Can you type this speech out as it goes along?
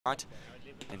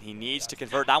And he needs to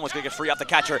convert. That one's going to get free off the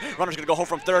catcher. Runner's going to go home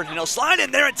from third, and he'll slide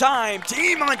in there in time.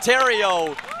 Team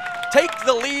Ontario take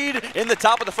the lead in the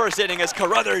top of the first inning as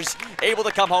Carruthers able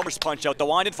to come home for punch out. The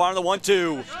wind and fire on the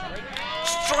 1-2.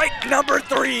 Strike number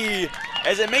 3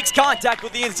 as it makes contact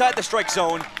with the inside the strike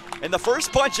zone. And the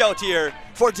first punch out here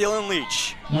for Dylan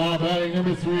Leach. Now batting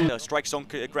number 3. The strike zone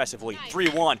aggressively.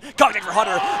 3-1. Contact for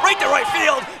Hunter. Right to right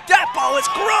field. That ball is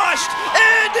crushed.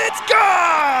 And it's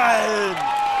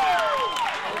gone!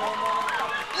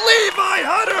 Levi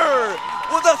Hunter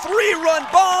with a 3-run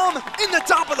bomb in the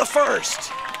top of the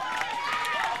first.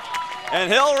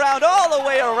 And he'll round all the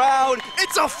way around.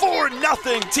 It's a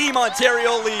 4-0 Team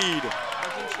Ontario lead.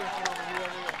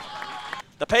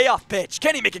 The payoff pitch.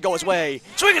 Can he make it go his way?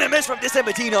 Swing and a miss from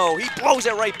DiSembatino. He blows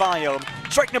it right by him.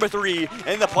 Strike number 3,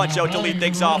 and the punch out to lead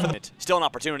things off. Still an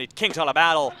opportunity. Kings on a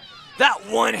battle. That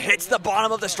one hits the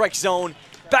bottom of the strike zone.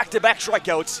 Back-to-back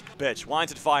strikeouts. Pitch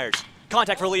winds and fires.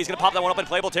 Contact for Lee. He's going to pop that one up in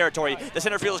playable territory. The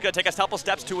center fielder is going to take a couple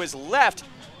steps to his left.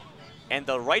 And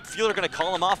the right fielder going to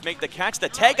call him off, make the catch. The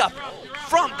tag up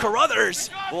from Carruthers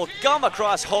will come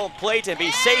across home plate and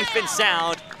be safe and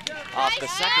sound off the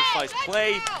sacrifice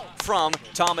play from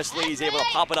Thomas Lee. He's able to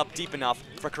pop it up deep enough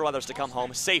for Carruthers to come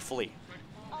home safely.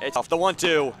 It's off the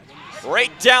 1-2.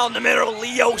 Right down the middle,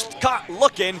 Leo's caught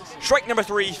looking. Strike number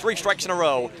 3, 3 strikes in a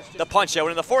row. The punch out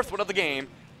in the 4th one of the game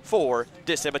for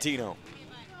DiSembatino.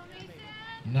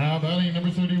 Now batting number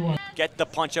 31. Get the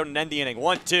punch out and end the inning.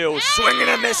 1-2, swing and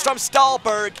a miss from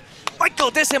Stahlberg.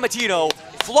 Michael DiSembatino,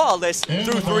 flawless through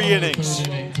 3 innings.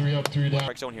 3 up, 3 down.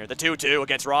 Strike zone here, the 2-2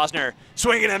 against Rosner.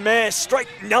 Swing and a miss, strike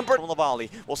number on the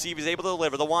volley. We'll see if he's able to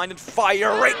deliver. The wind and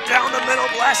fire right down the middle,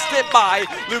 blasted by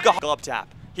Luca. Glove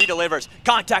tap, he delivers.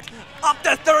 Contact up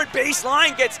the third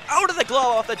baseline, gets out of the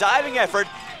glove off the diving effort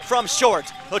from short.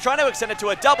 He'll try to extend it to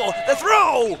a double. The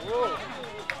throw!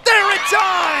 There in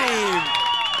time!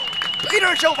 Peter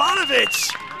Jovanovic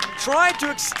tried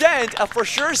to extend a for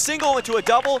sure single into a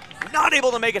double, not able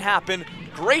to make it happen.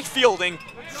 Great fielding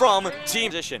from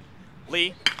team position.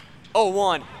 Lee,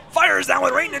 0-1, fires that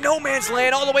one right into no man's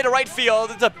land all the way to right field.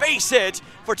 It's a base hit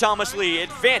for Thomas Lee.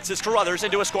 Advances Carruthers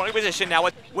into a scoring position now.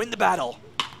 Win the battle.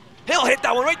 He'll hit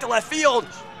that one right to left field,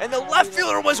 and the left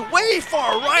fielder was way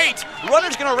far right.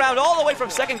 Runner's gonna round all the way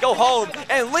from second, go home,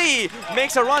 and Lee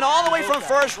makes a run all the way from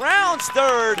first, rounds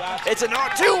third. It's an 2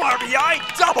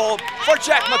 RBI double for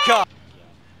Jack McCaw.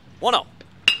 1-0,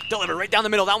 delivered right down the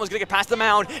middle. That one's gonna get past the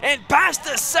mound and past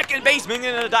the second baseman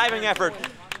in a diving effort.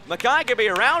 Mackay could be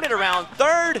rounded around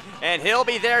third, and he'll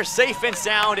be there safe and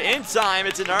sound in time.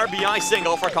 It's an RBI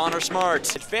single for Connor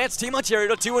Smart. Advanced Team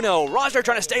Ontario to 2-0. Rosner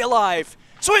trying to stay alive.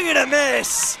 Swing and a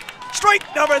miss. Strike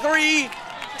number 3.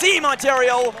 Team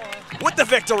Ontario with the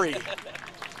victory.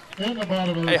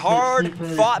 A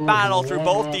hard-fought battle through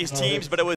both these teams, but it was